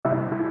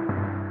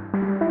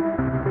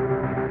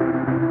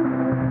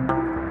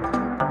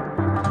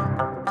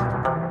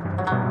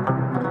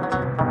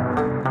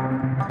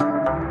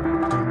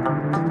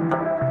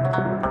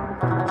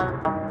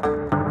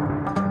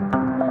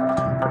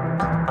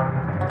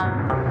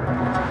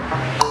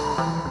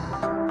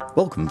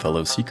Welcome,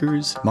 fellow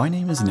seekers. My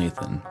name is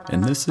Nathan,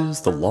 and this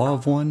is the Law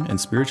of One and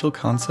Spiritual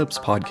Concepts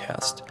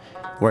podcast,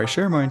 where I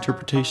share my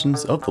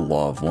interpretations of the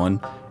Law of One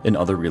and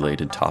other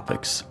related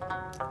topics.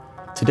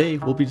 Today,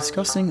 we'll be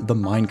discussing the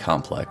mind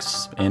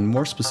complex, and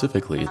more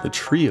specifically, the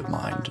tree of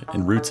mind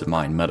and roots of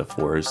mind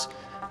metaphors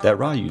that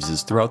Ra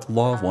uses throughout the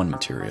Law of One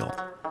material.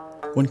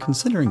 When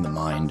considering the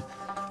mind,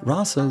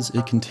 Ra says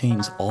it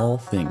contains all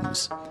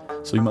things,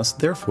 so we must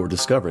therefore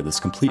discover this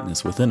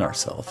completeness within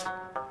ourselves,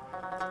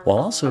 while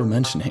also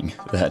mentioning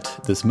that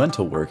this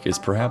mental work is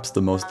perhaps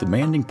the most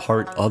demanding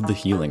part of the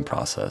healing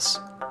process.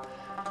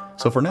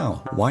 So for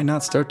now, why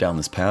not start down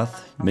this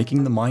path,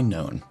 making the mind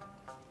known?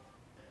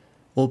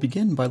 We'll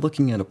begin by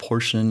looking at a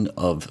portion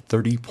of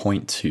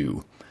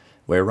 30.2,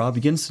 where Ra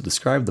begins to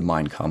describe the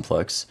mind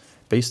complex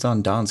based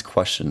on Don's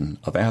question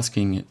of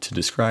asking to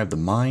describe the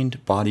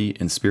mind, body,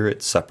 and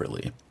spirit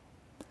separately.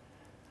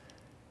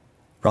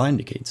 Ra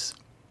indicates,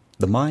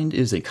 the mind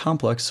is a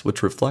complex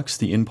which reflects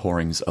the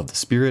inpourings of the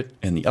spirit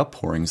and the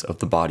outpourings of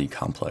the body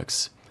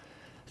complex.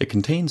 It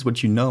contains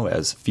what you know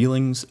as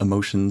feelings,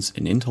 emotions,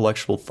 and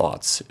intellectual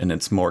thoughts in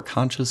its more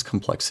conscious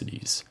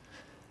complexities.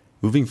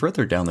 Moving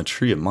further down the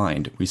tree of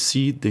mind, we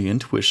see the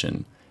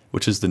intuition,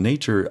 which is the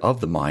nature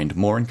of the mind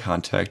more in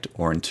contact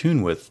or in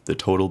tune with the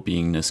total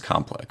beingness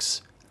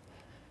complex.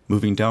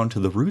 Moving down to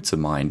the roots of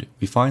mind,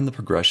 we find the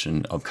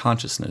progression of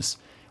consciousness,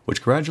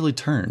 which gradually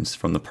turns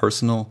from the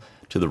personal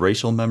to the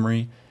racial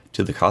memory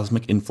to the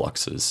cosmic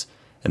influxes,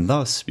 and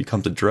thus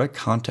becomes a direct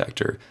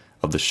contactor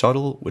of the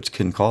shuttle which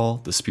can call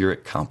the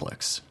spirit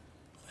complex.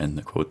 End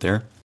the quote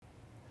there.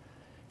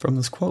 From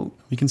this quote,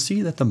 we can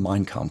see that the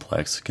mind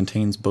complex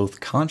contains both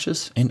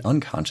conscious and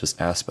unconscious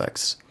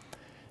aspects,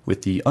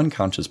 with the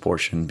unconscious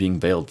portion being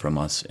veiled from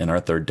us in our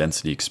third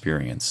density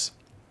experience.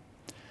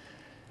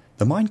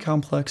 The mind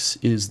complex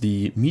is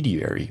the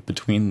mediary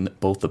between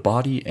both the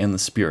body and the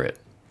spirit.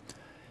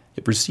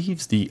 It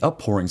receives the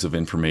outpourings of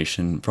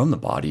information from the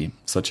body,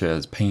 such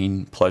as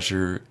pain,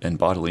 pleasure, and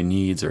bodily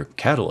needs or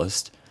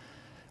catalyst,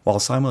 while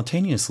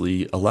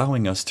simultaneously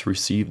allowing us to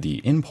receive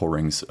the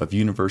inpourings of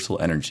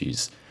universal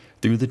energies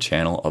through the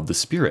channel of the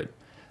spirit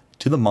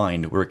to the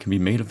mind, where it can be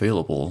made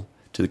available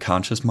to the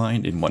conscious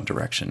mind in one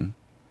direction,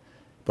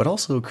 but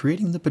also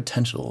creating the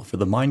potential for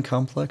the mind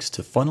complex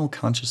to funnel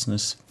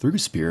consciousness through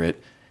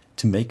spirit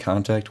to make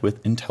contact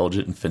with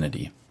intelligent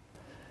infinity.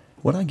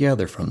 What I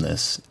gather from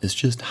this is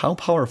just how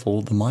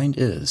powerful the mind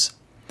is,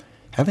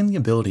 having the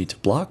ability to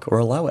block or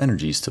allow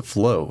energies to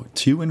flow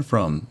to and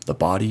from the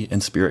body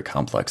and spirit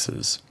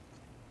complexes.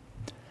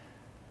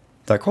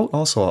 That quote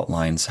also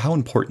outlines how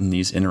important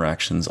these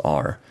interactions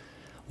are,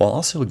 while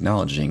also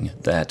acknowledging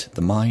that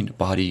the mind,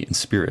 body, and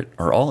spirit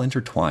are all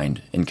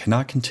intertwined and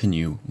cannot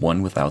continue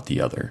one without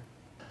the other.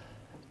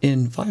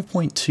 In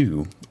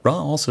 5.2, Ra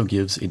also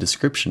gives a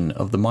description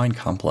of the mind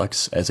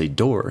complex as a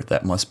door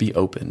that must be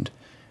opened,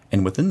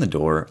 and within the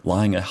door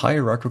lying a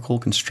hierarchical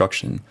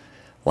construction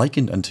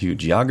likened unto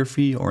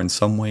geography or in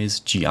some ways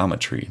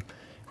geometry,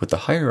 with the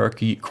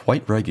hierarchy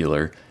quite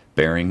regular,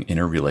 bearing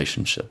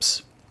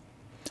interrelationships.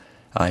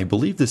 I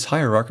believe this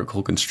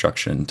hierarchical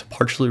construction to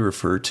partially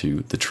refer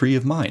to the tree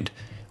of mind,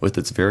 with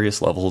its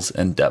various levels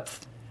and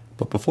depth.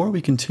 But before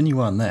we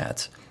continue on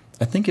that,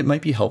 I think it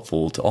might be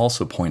helpful to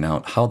also point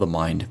out how the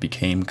mind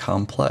became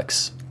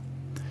complex.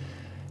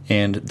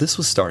 And this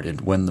was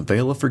started when the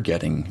Veil of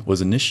Forgetting was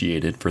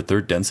initiated for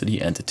third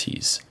density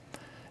entities.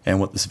 And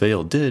what this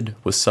veil did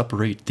was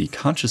separate the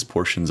conscious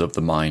portions of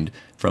the mind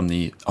from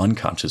the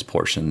unconscious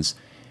portions,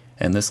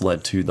 and this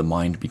led to the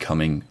mind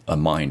becoming a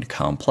mind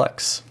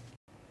complex.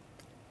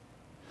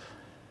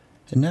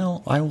 And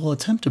now I will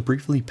attempt to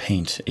briefly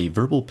paint a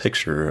verbal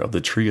picture of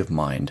the tree of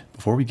mind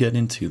before we get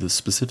into the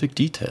specific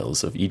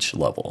details of each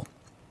level.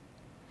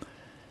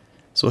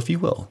 So if you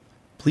will,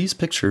 please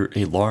picture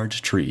a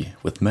large tree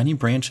with many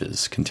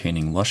branches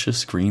containing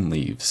luscious green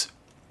leaves.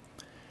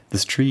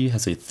 This tree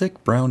has a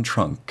thick brown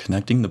trunk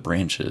connecting the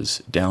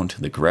branches down to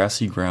the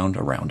grassy ground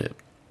around it.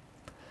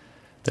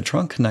 The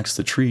trunk connects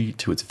the tree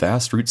to its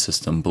vast root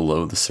system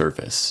below the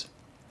surface.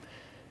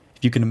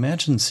 If you can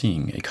imagine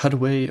seeing a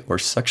cutaway or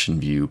section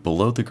view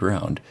below the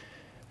ground,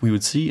 we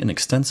would see an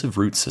extensive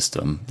root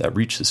system that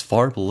reaches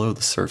far below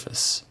the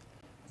surface,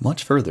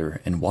 much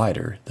further and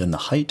wider than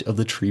the height of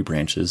the tree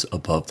branches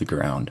above the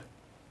ground.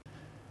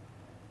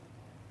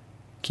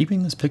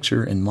 Keeping this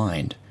picture in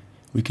mind,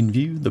 we can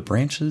view the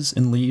branches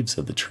and leaves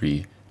of the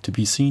tree to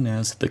be seen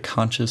as the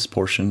conscious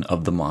portion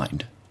of the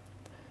mind.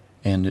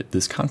 And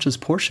this conscious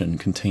portion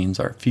contains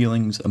our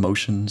feelings,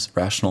 emotions,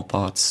 rational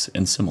thoughts,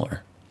 and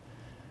similar.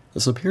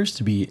 This appears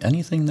to be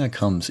anything that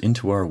comes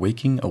into our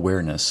waking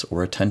awareness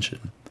or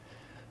attention,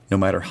 no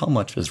matter how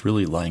much is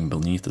really lying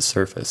beneath the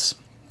surface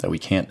that we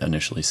can't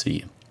initially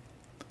see.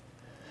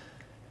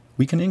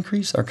 We can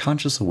increase our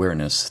conscious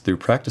awareness through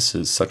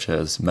practices such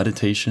as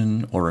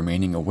meditation or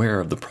remaining aware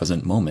of the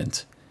present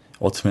moment,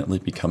 ultimately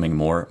becoming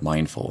more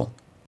mindful.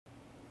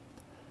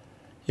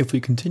 If we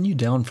continue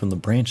down from the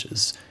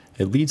branches,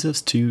 it leads us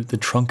to the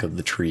trunk of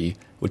the tree,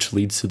 which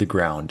leads to the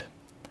ground.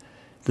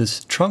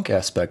 This trunk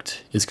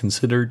aspect is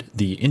considered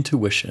the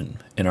intuition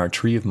in our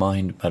tree of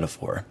mind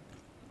metaphor.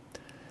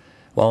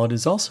 While it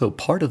is also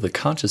part of the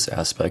conscious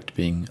aspect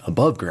being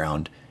above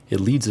ground,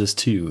 it leads us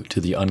to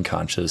the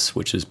unconscious,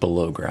 which is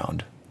below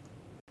ground.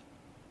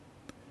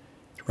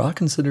 Ra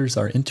considers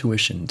our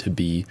intuition to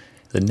be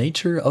the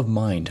nature of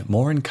mind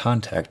more in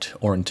contact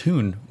or in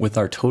tune with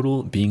our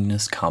total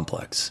beingness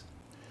complex.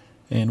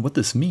 And what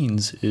this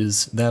means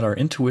is that our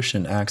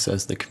intuition acts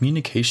as the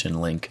communication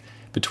link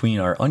between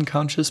our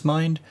unconscious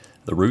mind,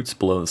 the roots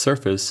below the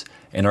surface,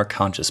 and our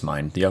conscious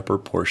mind, the upper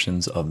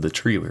portions of the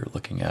tree we're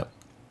looking at.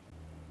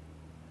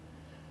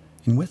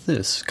 And with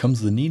this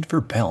comes the need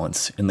for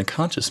balance in the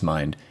conscious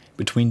mind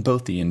between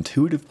both the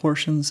intuitive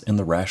portions and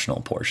the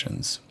rational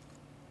portions.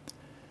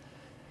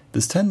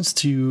 This tends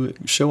to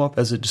show up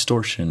as a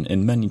distortion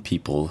in many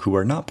people who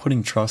are not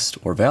putting trust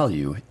or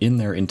value in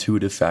their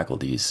intuitive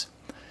faculties,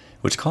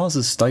 which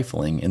causes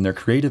stifling in their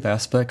creative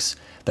aspects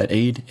that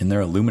aid in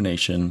their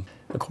illumination,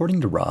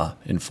 according to Ra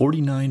in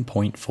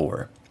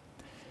 49.4.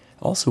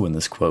 Also in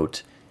this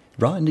quote,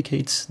 Ra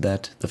indicates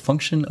that the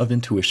function of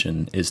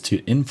intuition is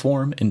to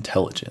inform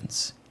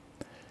intelligence.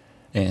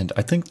 And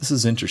I think this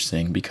is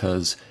interesting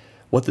because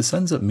what this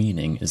ends up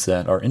meaning is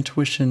that our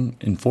intuition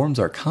informs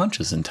our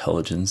conscious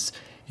intelligence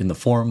in the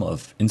form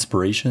of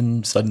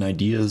inspiration, sudden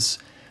ideas,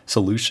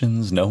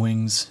 solutions,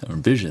 knowings, or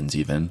visions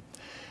even.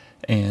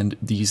 And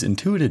these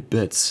intuitive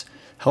bits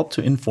help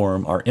to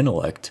inform our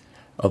intellect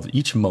of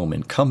each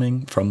moment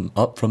coming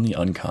up from the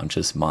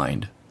unconscious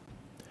mind.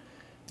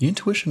 The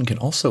intuition can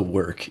also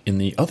work in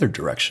the other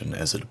direction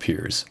as it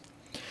appears,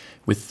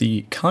 with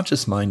the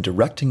conscious mind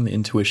directing the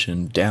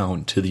intuition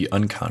down to the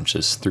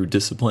unconscious through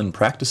disciplined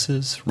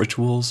practices,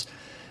 rituals,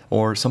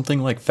 or something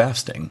like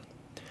fasting.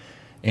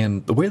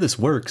 And the way this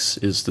works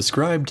is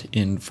described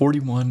in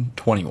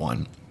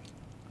 41:21.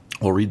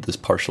 We'll read this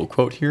partial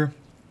quote here.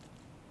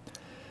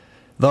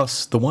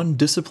 Thus, the one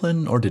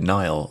discipline or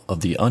denial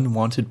of the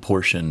unwanted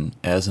portion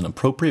as an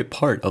appropriate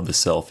part of the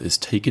self is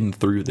taken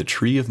through the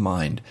tree of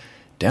mind,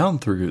 down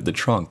through the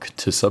trunk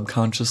to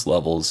subconscious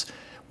levels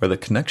where the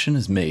connection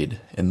is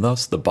made, and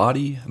thus the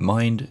body,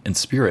 mind, and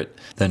spirit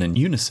then in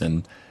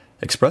unison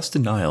express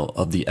denial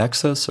of the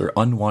excess or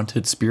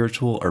unwanted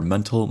spiritual or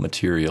mental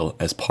material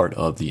as part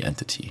of the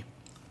entity.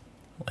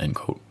 End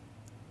quote.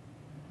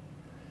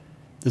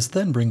 This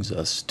then brings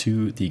us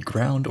to the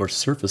ground or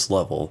surface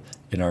level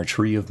in our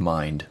tree of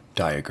mind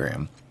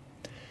diagram.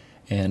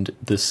 And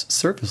this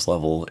surface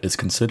level is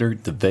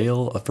considered the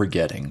veil of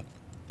forgetting,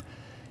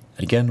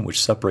 again,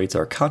 which separates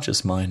our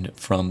conscious mind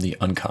from the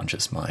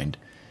unconscious mind.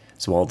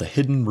 So all the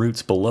hidden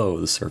roots below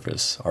the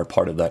surface are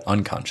part of that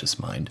unconscious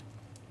mind.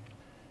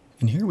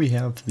 And here we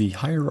have the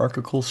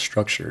hierarchical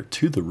structure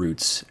to the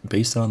roots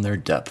based on their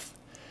depth.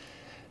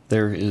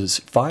 There is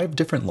 5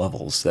 different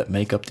levels that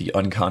make up the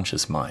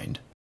unconscious mind.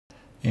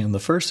 And the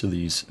first of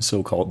these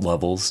so-called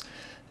levels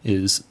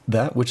is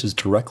that which is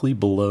directly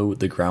below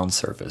the ground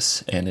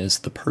surface and is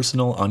the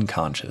personal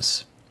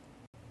unconscious.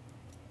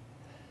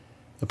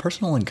 The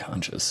personal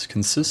unconscious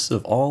consists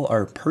of all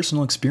our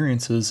personal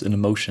experiences and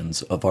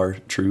emotions of our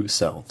true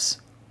selves.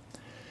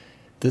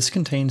 This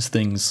contains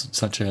things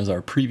such as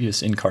our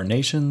previous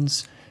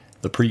incarnations,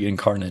 the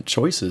pre-incarnate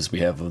choices we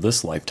have of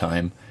this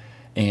lifetime,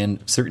 and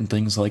certain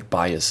things like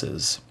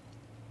biases.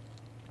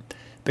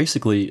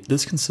 Basically,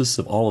 this consists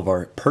of all of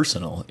our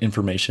personal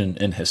information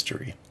and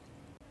history.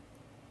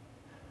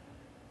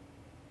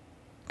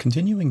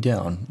 Continuing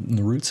down in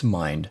the roots of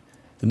mind,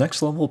 the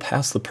next level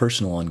past the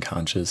personal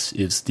unconscious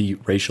is the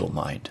racial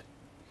mind.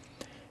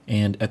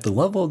 And at the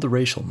level of the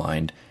racial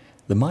mind,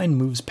 the mind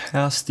moves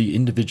past the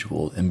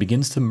individual and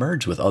begins to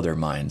merge with other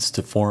minds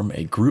to form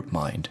a group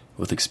mind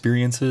with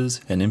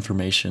experiences and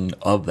information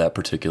of that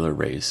particular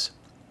race.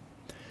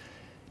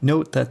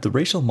 Note that the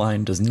racial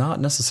mind does not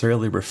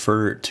necessarily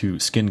refer to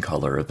skin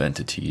color of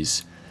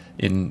entities.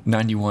 In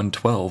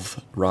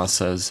 91:12, Ra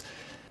says,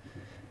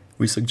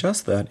 "We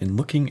suggest that in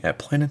looking at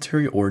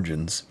planetary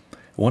origins,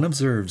 one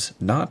observes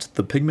not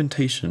the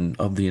pigmentation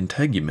of the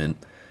integument,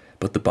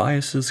 but the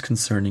biases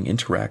concerning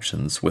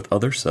interactions with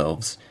other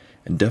selves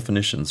and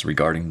definitions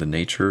regarding the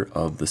nature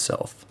of the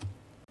self."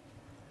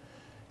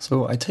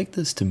 So I take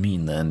this to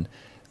mean then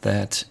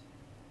that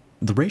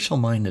the racial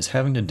mind is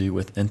having to do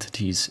with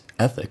entities'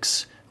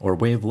 ethics or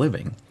way of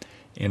living,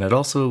 and I'd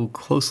also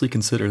closely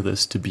consider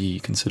this to be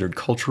considered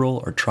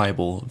cultural or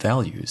tribal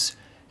values,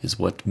 is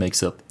what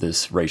makes up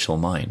this racial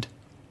mind.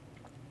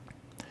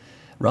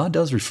 Ra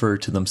does refer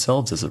to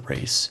themselves as a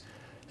race,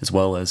 as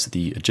well as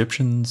the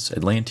Egyptians,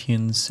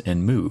 Atlanteans,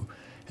 and Mu,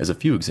 as a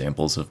few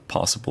examples of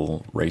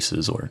possible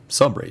races or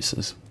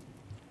sub-races.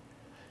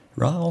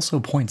 Ra also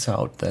points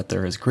out that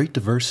there is great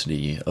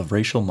diversity of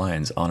racial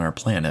minds on our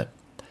planet,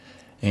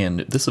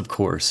 and this, of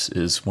course,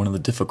 is one of the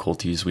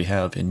difficulties we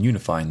have in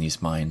unifying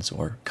these minds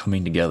or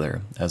coming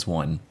together as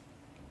one.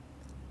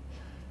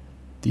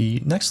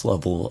 The next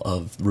level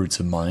of roots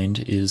of mind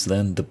is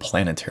then the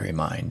planetary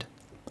mind.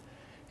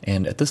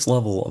 And at this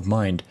level of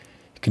mind,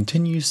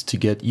 continues to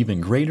get even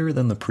greater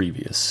than the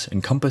previous,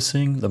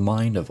 encompassing the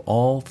mind of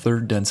all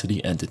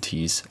third-density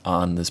entities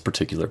on this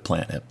particular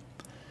planet.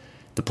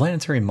 The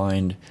planetary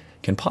mind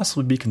can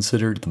possibly be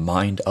considered the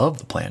mind of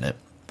the planet,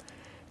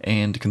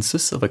 and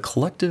consists of a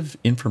collective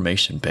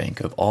information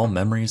bank of all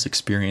memories,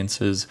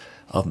 experiences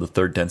of the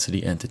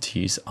third-density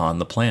entities on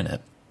the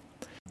planet.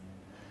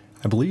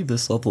 I believe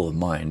this level of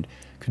mind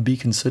could be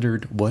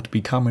considered what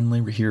we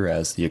commonly hear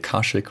as the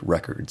Akashic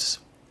Records.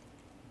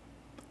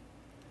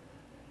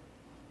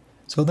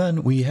 So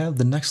then we have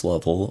the next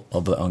level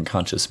of the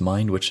unconscious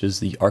mind, which is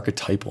the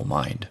archetypal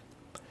mind.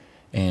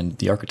 And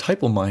the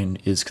archetypal mind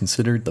is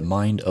considered the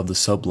mind of the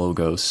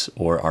sublogos,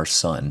 or our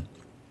sun.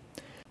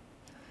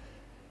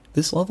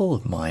 This level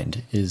of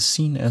mind is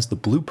seen as the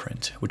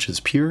blueprint, which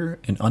is pure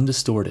and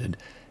undistorted,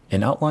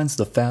 and outlines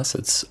the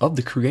facets of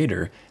the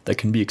Creator that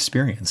can be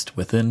experienced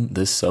within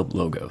this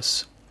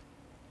sublogos.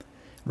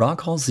 Ra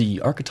calls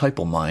the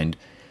archetypal mind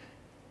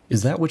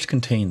is that which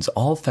contains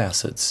all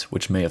facets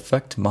which may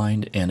affect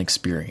mind and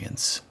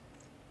experience.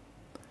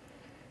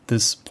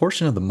 This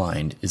portion of the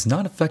mind is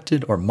not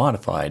affected or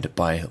modified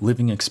by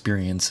living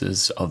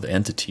experiences of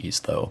entities,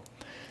 though.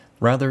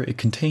 Rather, it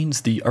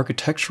contains the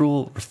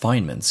architectural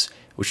refinements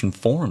which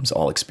informs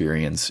all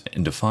experience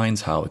and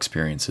defines how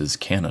experiences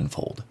can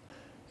unfold.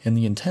 And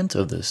the intent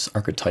of this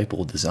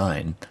archetypal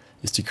design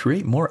is to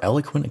create more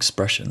eloquent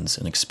expressions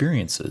and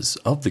experiences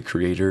of the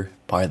Creator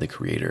by the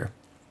Creator.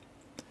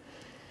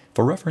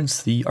 For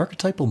reference, the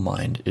archetypal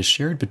mind is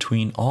shared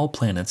between all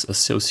planets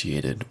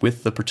associated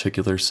with the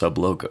particular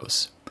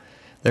sublogos.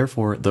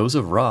 Therefore, those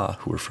of Ra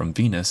who are from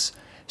Venus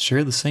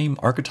share the same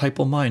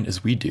archetypal mind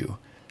as we do,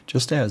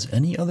 just as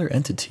any other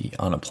entity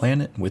on a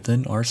planet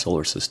within our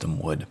solar system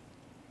would.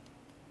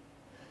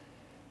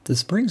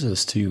 This brings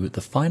us to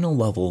the final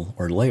level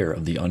or layer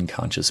of the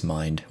unconscious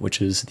mind,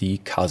 which is the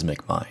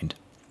cosmic mind.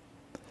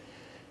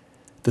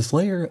 This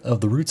layer of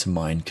the roots of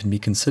mind can be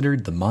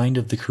considered the mind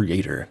of the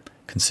Creator,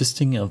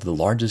 consisting of the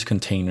largest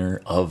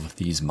container of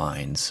these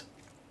minds.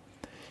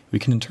 We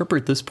can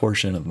interpret this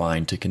portion of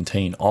mind to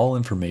contain all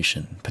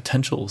information,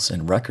 potentials,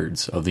 and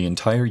records of the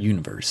entire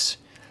universe.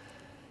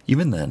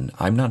 Even then,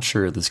 I'm not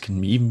sure this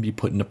can even be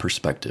put into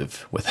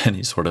perspective with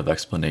any sort of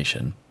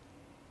explanation.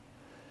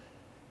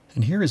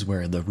 And here is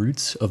where the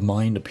roots of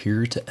mind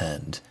appear to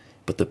end,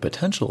 but the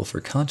potential for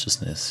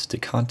consciousness to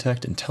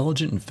contact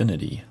intelligent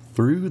infinity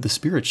through the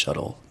spirit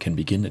shuttle can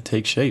begin to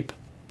take shape.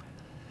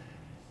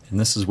 And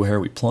this is where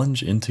we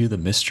plunge into the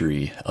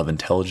mystery of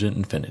intelligent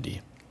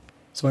infinity.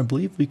 So I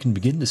believe we can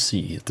begin to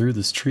see through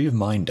this tree of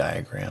mind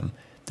diagram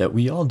that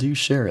we all do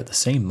share the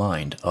same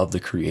mind of the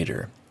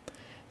Creator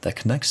that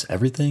connects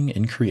everything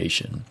in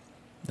creation.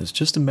 It's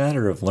just a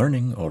matter of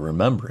learning or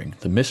remembering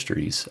the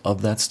mysteries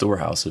of that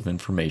storehouse of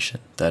information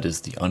that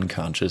is the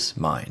unconscious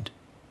mind.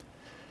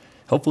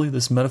 Hopefully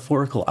this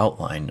metaphorical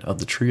outline of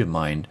the tree of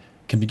mind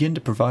can begin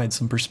to provide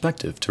some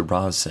perspective to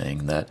Ra's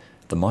saying that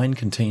the mind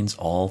contains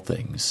all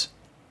things.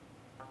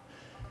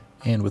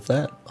 And with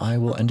that, I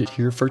will end it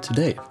here for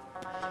today.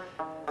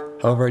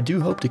 However, I do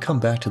hope to come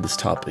back to this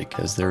topic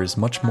as there is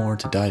much more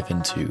to dive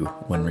into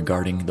when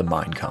regarding the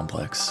mind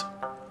complex.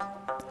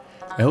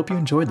 I hope you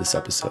enjoyed this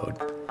episode.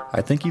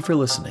 I thank you for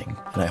listening,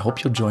 and I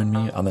hope you'll join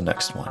me on the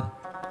next one.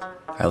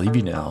 I leave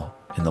you now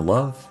in the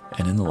love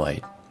and in the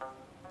light.